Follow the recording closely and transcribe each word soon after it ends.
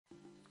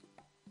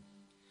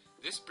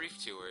This brief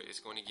tour is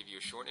going to give you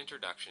a short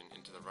introduction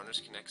into the Runners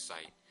Connect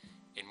site,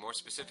 and more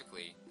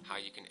specifically, how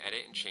you can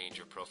edit and change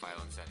your profile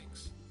and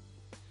settings.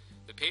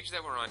 The page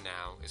that we're on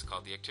now is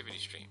called the Activity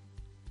Stream.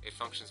 It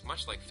functions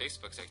much like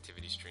Facebook's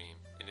Activity Stream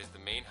and is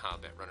the main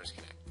hub at Runners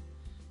Connect.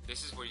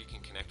 This is where you can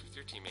connect with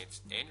your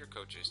teammates and your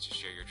coaches to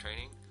share your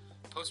training,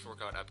 post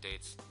workout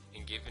updates,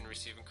 and give and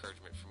receive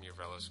encouragement from your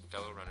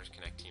fellow Runners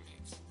Connect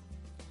teammates.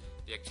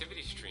 The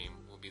Activity Stream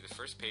will be the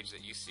first page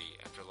that you see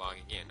after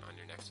logging in on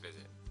your next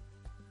visit.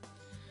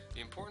 The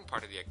important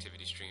part of the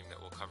Activity Stream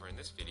that we'll cover in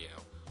this video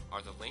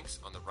are the links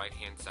on the right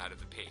hand side of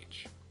the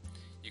page.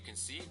 You can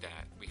see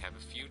that we have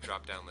a few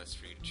drop-down lists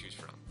for you to choose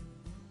from.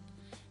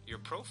 Your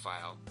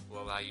profile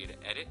will allow you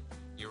to edit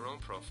your own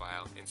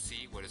profile and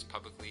see what is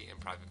publicly and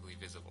privately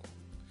visible.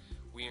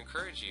 We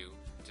encourage you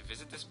to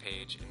visit this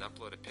page and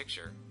upload a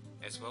picture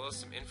as well as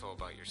some info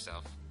about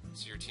yourself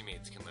so your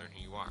teammates can learn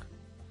who you are.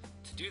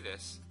 To do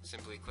this,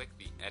 simply click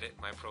the Edit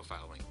My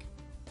Profile link.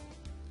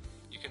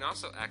 You can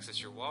also access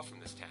your wall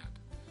from this tab,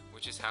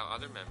 which is how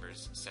other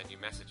members send you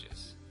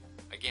messages.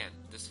 Again,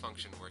 this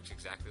function works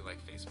exactly like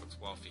Facebook's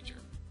wall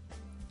feature.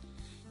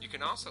 You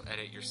can also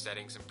edit your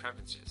settings and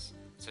preferences,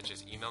 such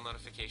as email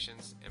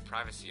notifications and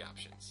privacy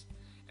options,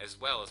 as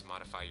well as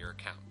modify your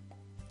account.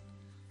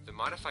 The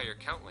Modify Your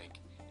Account link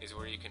is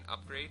where you can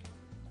upgrade,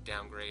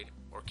 downgrade,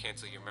 or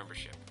cancel your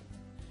membership.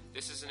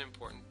 This is an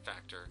important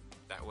factor,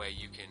 that way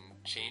you can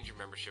change your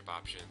membership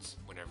options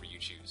whenever you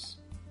choose.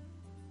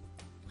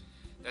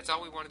 That's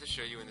all we wanted to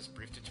show you in this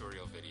brief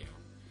tutorial video.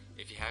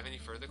 If you have any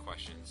further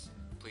questions,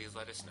 please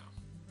let us know.